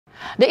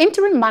The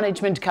Interim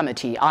Management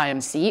Committee,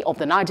 IMC, of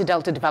the Niger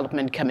Delta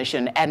Development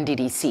Commission,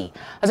 NDDC,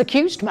 has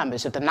accused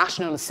members of the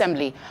National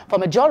Assembly for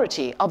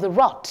majority of the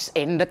rots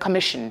in the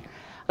commission.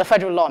 The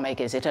federal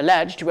lawmakers, it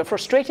alleged, were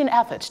frustrating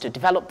efforts to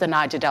develop the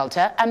Niger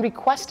Delta and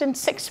requesting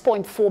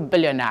 6.4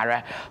 billion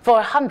naira for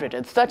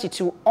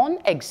 132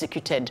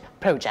 unexecuted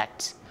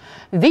projects.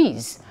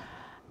 These,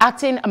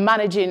 acting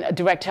managing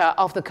director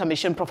of the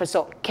commission,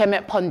 Professor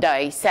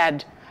Bende,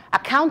 said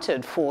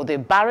accounted for the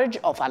barrage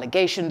of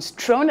allegations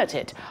thrown at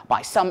it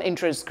by some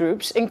interest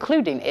groups,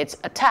 including its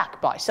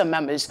attack by some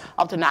members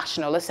of the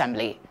National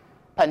Assembly.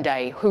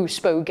 Bende, who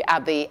spoke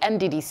at the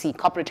NDDC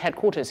corporate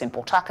headquarters in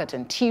Port Harcourt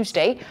on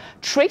Tuesday,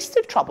 traced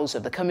the troubles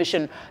of the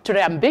commission to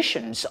the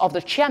ambitions of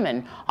the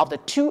chairman of the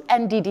two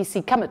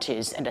NDDC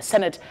committees in the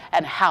Senate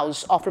and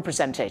House of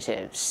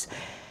Representatives.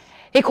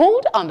 He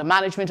called on the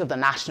management of the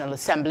National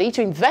Assembly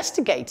to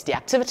investigate the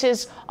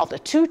activities of the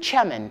two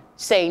chairmen,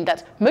 saying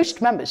that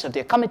most members of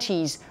their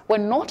committees were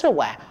not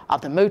aware of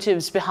the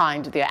motives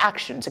behind their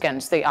actions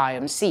against the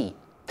IMC.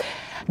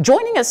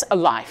 Joining us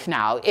live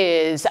now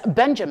is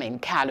Benjamin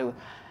Kalu,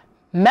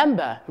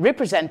 member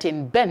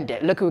representing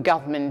Bende local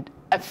government,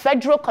 a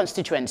federal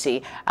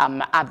constituency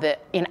in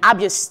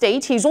Abia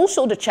State. He's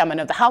also the chairman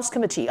of the House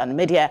Committee on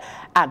Media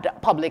and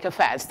Public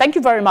Affairs. Thank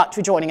you very much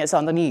for joining us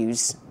on the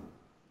news.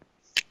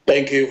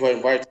 Thank you for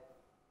inviting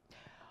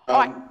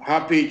me.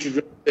 Happy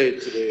Children's Day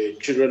to the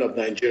children of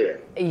Nigeria.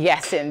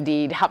 Yes,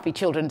 indeed. Happy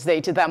Children's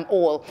Day to them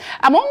all.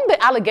 Among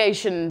the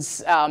allegations,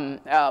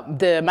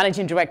 the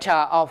managing director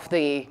of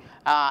the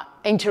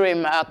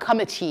interim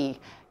committee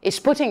is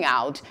putting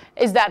out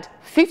is that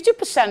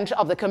 50%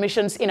 of the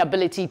commission's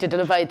inability to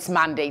deliver its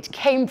mandate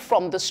came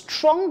from the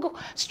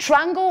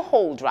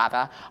stranglehold,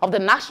 of the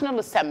National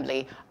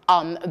Assembly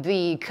on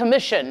the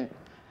commission.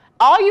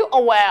 Are you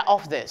aware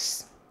of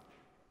this?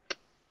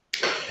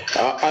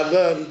 I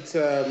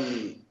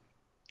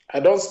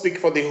don't speak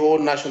for the whole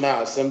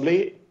National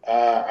Assembly.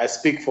 I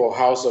speak for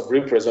House of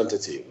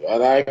Representatives,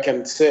 and I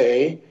can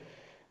say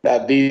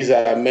that these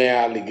are mere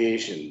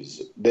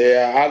allegations. They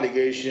are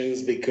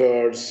allegations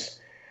because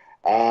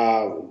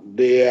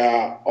they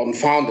are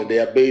unfounded. They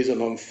are based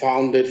on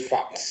unfounded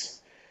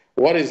facts.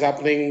 What is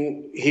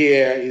happening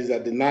here is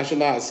that the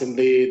National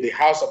Assembly, the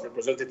House of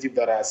Representatives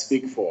that I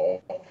speak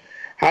for,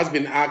 has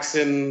been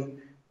asking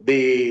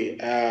the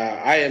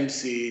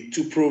IMC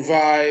to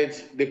provide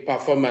the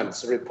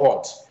performance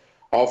report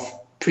of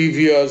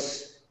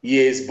previous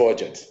year's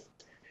budget.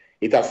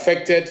 It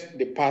affected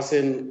the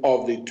passing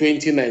of the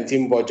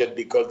 2019 budget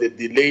because they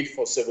delayed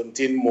for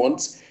 17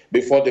 months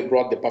before they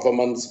brought the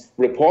performance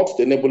report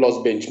to enable us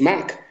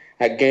benchmark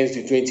against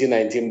the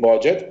 2019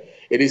 budget.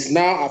 It is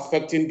now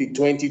affecting the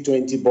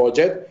 2020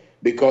 budget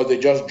because they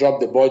just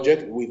dropped the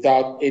budget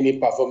without any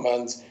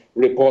performance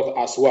report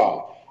as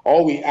well.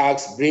 All we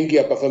ask, bring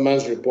your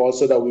performance report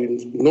so that we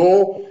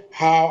know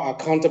how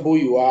accountable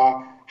you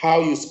are, how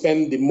you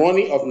spend the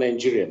money of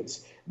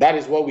Nigerians. That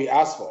is what we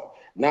ask for.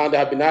 Now there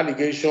have been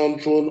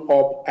allegations thrown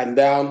up and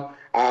down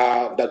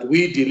that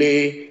we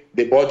delay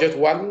the budget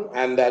one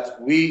and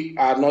that we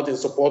are not in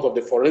support of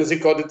the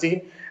forensic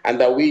auditing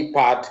and that we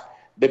pad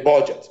the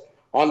budget.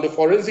 On the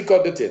forensic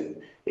auditing,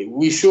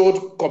 we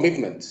showed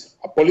commitment,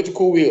 a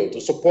political will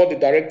to support the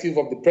directive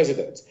of the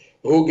president,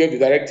 who gave the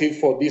directive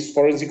for this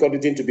forensic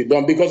auditing to be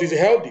done because it's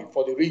healthy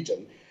for the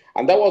region.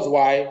 And that was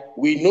why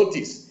we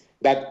noticed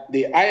that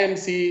the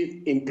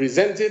IMC, in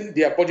presenting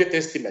their budget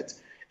estimate,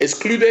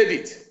 excluded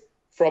it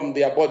from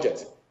their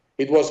budget.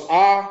 It was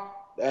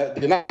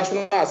the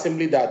National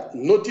Assembly that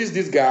noticed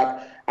this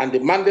gap, and the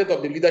mandate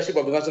of the leadership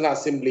of the National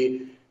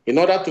Assembly, in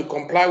order to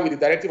comply with the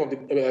directive of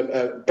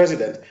the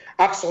president,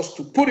 asked us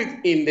to put it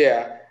in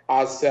there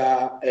as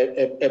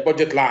a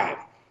budget line.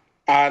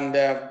 And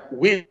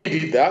we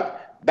did that.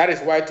 That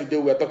is why today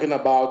we are talking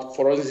about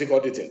forensic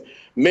auditing.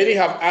 Many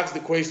have asked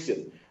the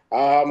question,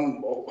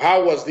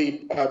 how was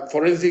the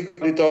forensic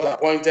auditor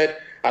appointed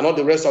and all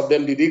the rest of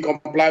them? Did they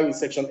comply with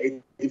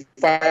Section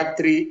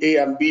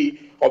 85(3)(a) and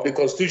B of the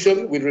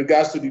Constitution with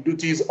regards to the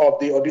duties of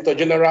the Auditor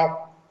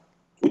General?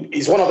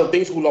 It's one of the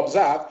things we'll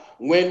observe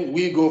when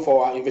we go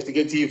for our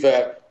investigative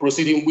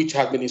proceeding, which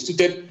has been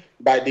instituted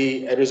by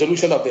the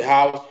resolution of the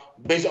House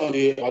based on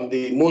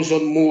the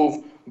motion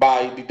moved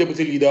by the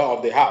Deputy Leader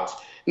of the House.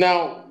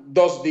 Now,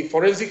 does the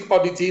forensic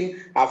auditing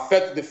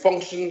affect the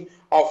function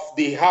of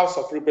the House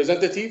of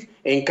Representatives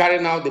in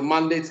carrying out the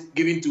mandate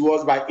given to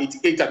us by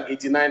 88 and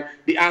 89?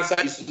 The answer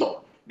is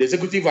no. The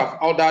executive have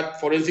ordered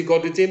forensic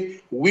auditing.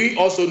 We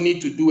also need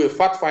to do a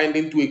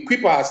fact-finding to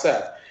equip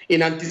ourselves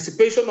in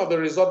anticipation of the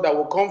result that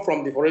will come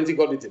from the forensic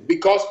auditing,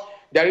 because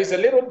there is a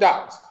little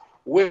doubt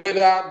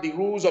whether the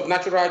rules of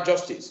natural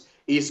justice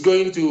is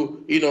going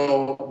to,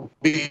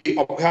 be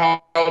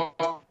upheld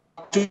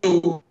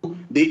to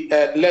the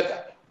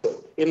letter.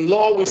 In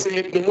law, we say,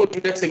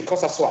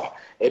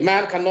 a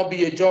man cannot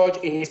be a judge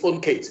in his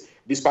own case.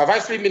 The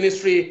supervisory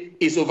ministry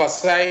is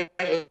overseeing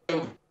the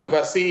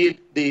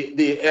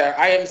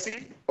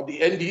IMC, the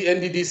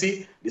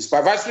NDDC, the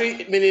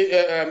supervisory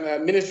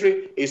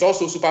ministry is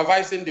also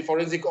supervising the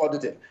forensic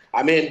auditing.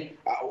 I mean,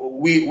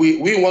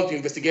 we want to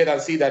investigate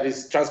and see that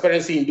there's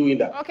transparency in doing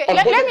that. Okay,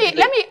 let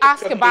me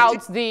ask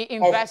about the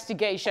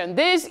investigation.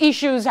 These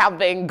issues have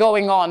been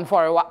going on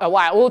for a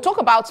while. We'll talk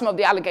about some of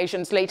the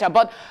allegations later,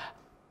 but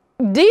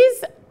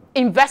this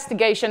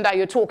investigation that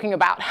you're talking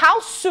about, how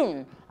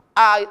soon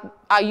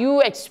are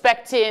you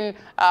expecting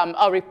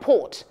a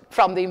report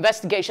from the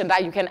investigation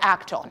that you can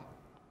act on?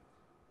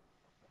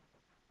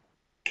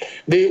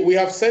 We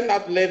have sent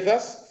out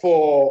letters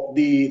for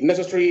the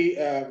necessary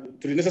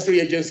to the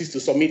necessary agencies to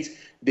submit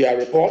their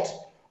report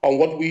on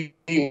what we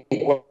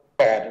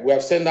inquired. We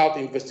have sent out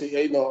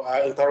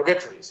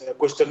interrogatories,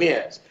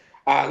 questionnaires,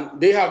 and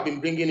they have been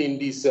bringing in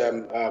these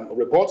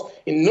reports.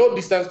 In no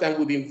distance time,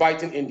 we'll be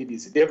inviting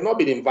NDDC. They have not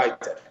been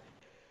invited,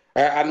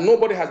 and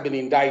nobody has been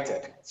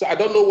indicted. So I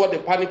don't know what the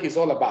panic is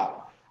all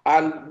about.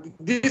 And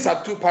these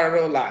are two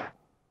parallel lines.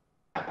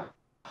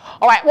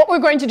 All right, what we're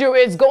going to do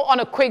is go on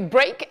a quick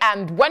break,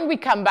 and when we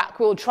come back,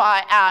 we'll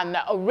try and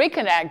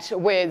reconnect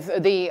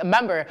with the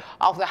member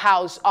of the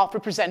House of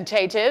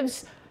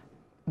Representatives,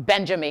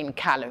 Benjamin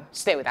Kalu.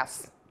 Stay with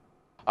us.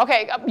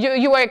 Okay,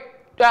 you were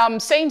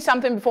saying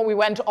something before we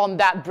went on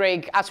that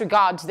break as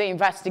regards the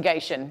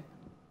investigation.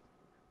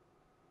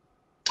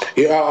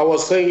 Yeah, I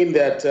was saying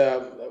that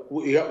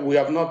we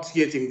have not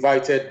yet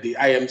invited the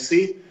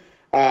IMC.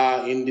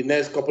 In the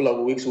next couple of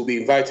weeks, we'll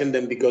be inviting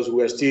them because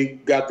we are still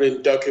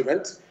gathering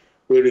documents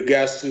with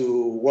regards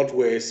to what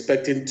we're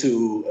expecting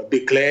to be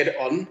cleared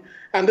on.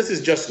 And this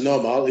is just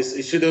normal.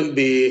 It shouldn't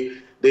be,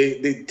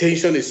 the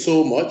tension is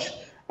so much.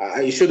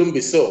 It shouldn't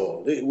be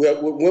so.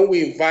 When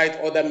we invite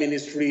other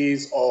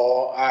ministries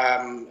or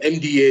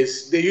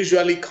MDAs, they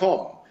usually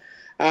come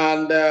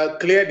and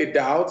clear the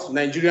doubts.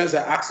 Nigerians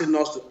are asking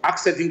us to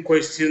ask certain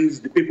questions.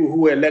 The people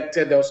who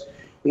elected us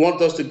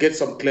want us to get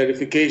some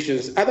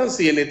clarifications. I don't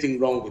see anything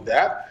wrong with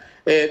that.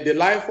 The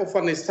life of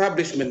an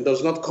establishment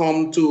does not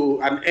come to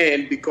an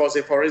end because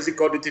a forensic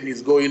auditing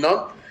is going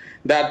on.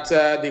 That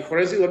the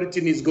forensic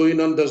auditing is going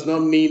on does not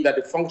mean that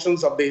the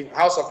functions of the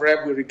House of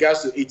Rep with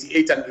regards to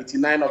 88 and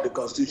 89 of the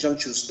Constitution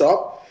should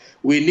stop.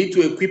 We need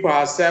to equip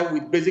ourselves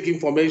with basic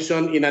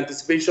information in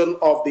anticipation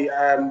of the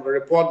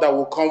report that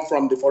will come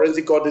from the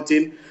forensic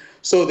auditing,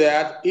 so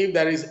that if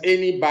there is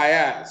any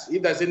bias,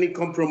 if there's any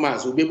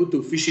compromise, we'll be able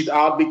to fish it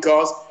out,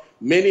 because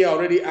many are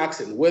already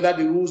asking whether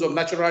the rules of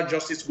natural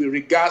justice with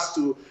regards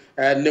to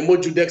Nemo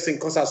Judex in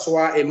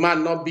Kosaswa, a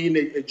man not being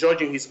a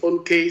judge in his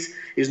own case,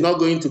 is not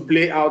going to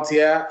play out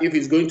here if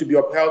it's going to be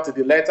upheld to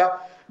the letter,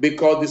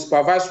 because the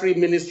supervisory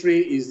ministry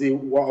is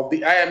of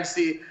the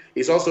IMC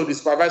is also the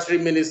supervisory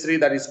ministry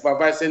that is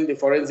supervising the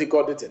forensic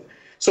auditing.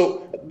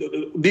 So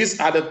these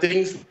are the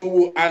things we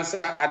will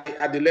answer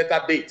at the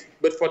later date.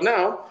 But for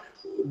now,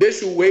 they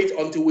should wait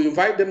until we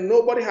invite them.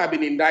 Nobody has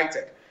been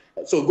indicted.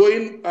 So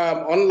going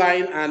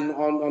online and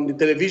on the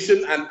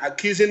television and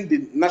accusing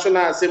the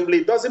National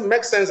Assembly doesn't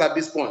make sense at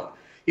this point.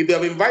 If they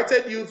have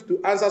invited you to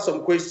answer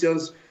some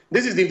questions,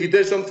 this is the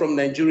invitation from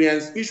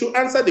Nigerians. You should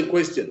answer the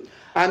question.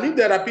 And if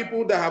there are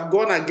people that have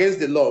gone against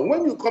the law,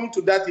 when you come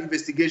to that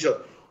investigation,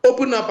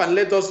 open up and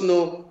let us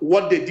know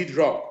what they did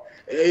wrong.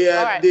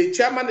 Right. The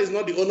chairman is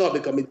not the owner of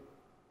the committee,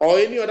 or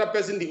any other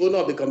person the owner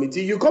of the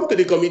committee. You come to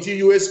the committee,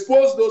 you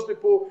expose those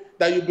people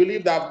that you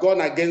believe that have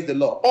gone against the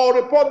law, or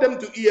report them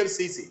to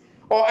EFCC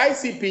or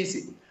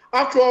ICPC.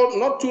 After all,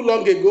 not too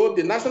long ago,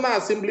 the National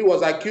Assembly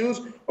was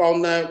accused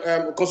on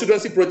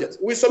constituency projects.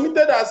 We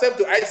submitted ourselves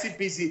to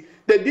ICPC.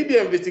 They did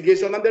the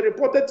investigation and they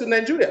reported to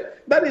Nigeria.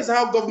 That is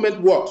how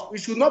government works. We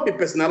should not be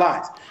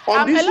personalized.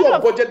 On the issue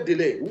of budget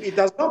delay, it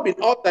has not been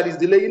us that is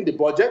delaying the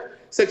budget.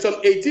 Section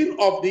 18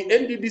 of the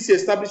NDDC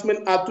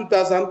Establishment Act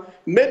 2000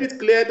 made it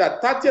clear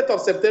that 30th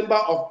of September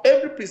of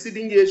every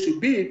preceding year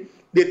should be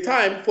the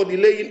time for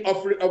delaying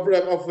of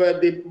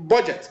the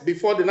budget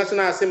before the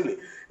National Assembly.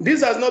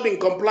 This has not been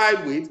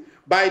complied with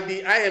by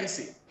the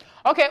IMC.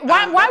 Okay,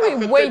 why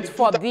we wait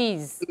for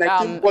these?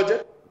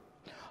 Budget?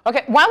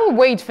 Okay, while we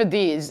wait for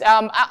these,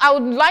 I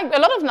would like, a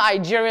lot of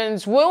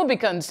Nigerians will be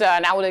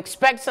concerned. I would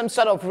expect some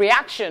sort of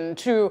reaction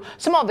to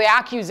some of the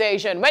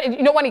accusation.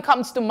 When, when it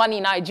comes to money,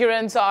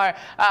 Nigerians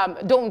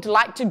don't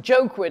like to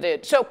joke with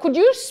it. So could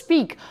you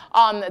speak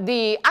on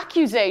the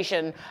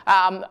accusation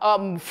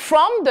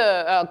from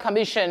the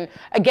commission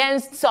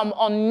against some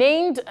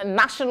unnamed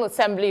National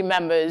Assembly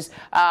members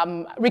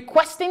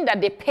requesting that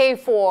they pay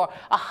for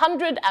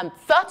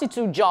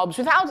 132 jobs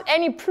without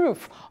any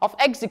proof of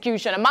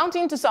execution,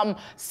 amounting to some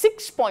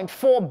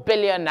 6.4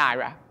 billion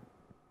naira.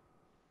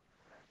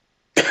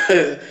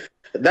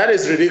 That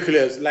is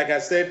ridiculous. Like I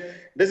said,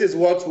 this is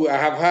what I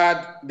have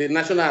had the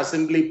National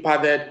Assembly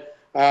padded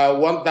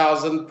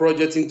 1,000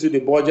 projects into the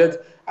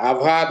budget.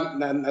 I've had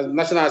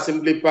National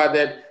Assembly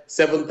padded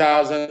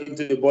 7,000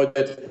 into the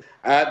budget.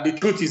 The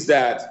truth is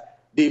that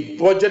the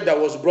budget that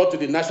was brought to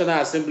the National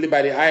Assembly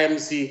by the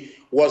IMC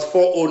was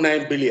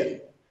 409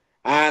 billion.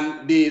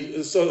 And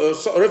the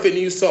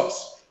revenue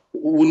source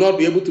will not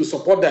be able to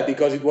support that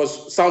because it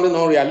was sounding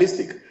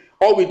unrealistic.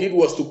 All we did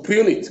was to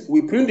prune it.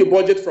 We pruned the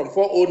budget from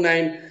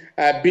 409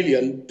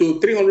 billion to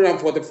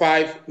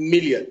 345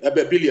 billion.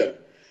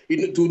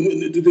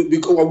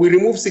 Because we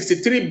removed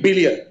 63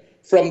 billion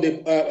from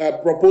the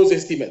proposed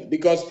estimate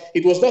because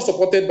it was not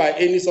supported by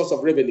any source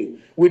of revenue.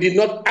 We did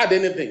not add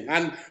anything.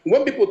 And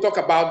when people talk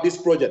about this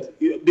project,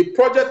 the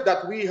project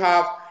that we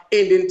have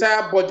in the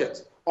entire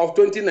budget of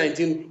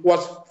 2019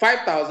 was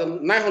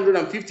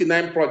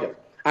 5,959 projects,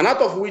 and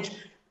out of which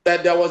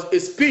there was a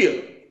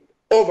spill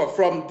over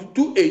from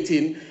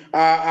 2018,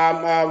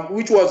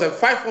 which was a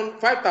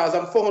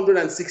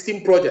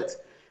 5,416 projects,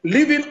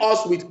 leaving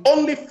us with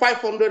only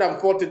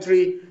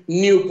 543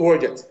 new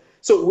projects.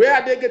 So where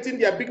are they getting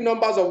their big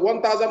numbers of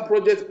 1,000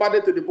 projects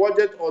added to the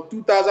budget, or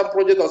 2,000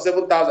 projects, or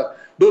 7,000?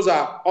 Those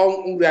are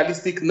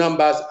unrealistic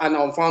numbers and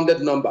unfounded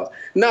numbers.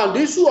 Now,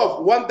 the issue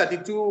of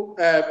 132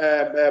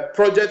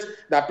 projects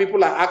that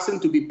people are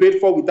asking to be paid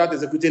for without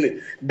executing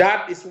it,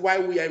 that is why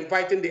we are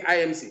inviting the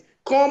IMC.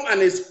 Come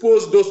and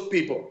expose those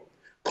people.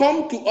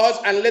 Come to us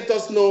and let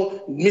us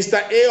know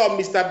Mr. A or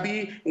Mr.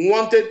 B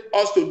wanted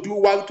us to do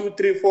 1, 2,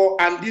 3,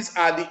 4, and these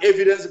are the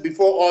evidence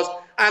before us.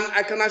 And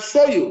I can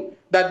assure you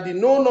that the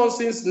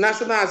no-nonsense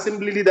National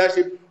Assembly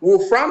leadership will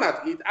frown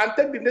at it and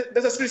take the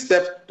necessary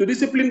steps to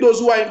discipline those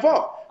who are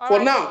involved. For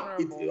now,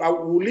 I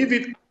will leave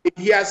it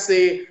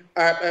hearsay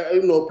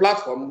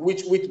platform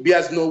which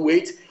bears no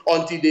weight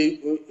until they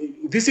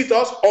visit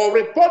us or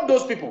report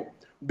those people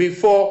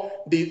before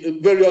the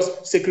various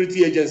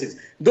security agencies.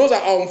 Those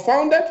are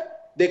unfounded.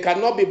 They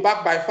cannot be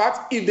backed by facts.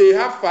 If they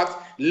have facts,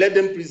 let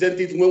them present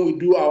it when we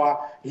do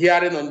our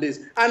hearing on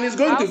this. And it's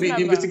going to be,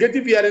 the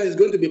investigative hearing is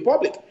going to be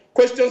public.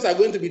 Questions are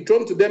going to be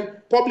thrown to them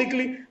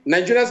publicly.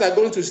 Nigerians are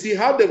going to see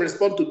how they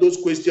respond to those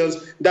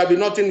questions. There'll be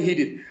nothing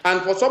hidden. And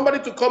for somebody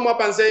to come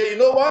up and say, you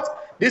know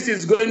what, this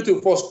is going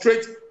to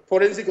frustrate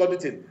forensic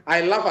auditing,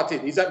 I laugh at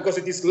it. Is that because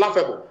it is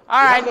laughable?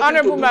 All right,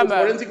 honorable member.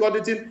 Forensic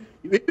auditing.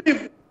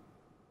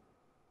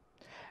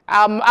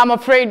 I'm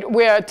afraid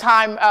we're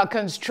time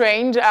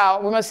constrained.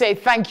 We must say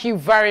thank you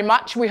very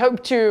much. We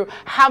hope to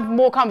have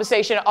more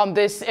conversation on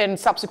this in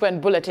subsequent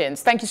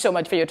bulletins. Thank you so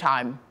much for your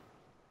time.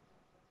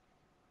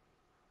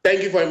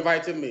 Thank you for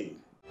inviting me.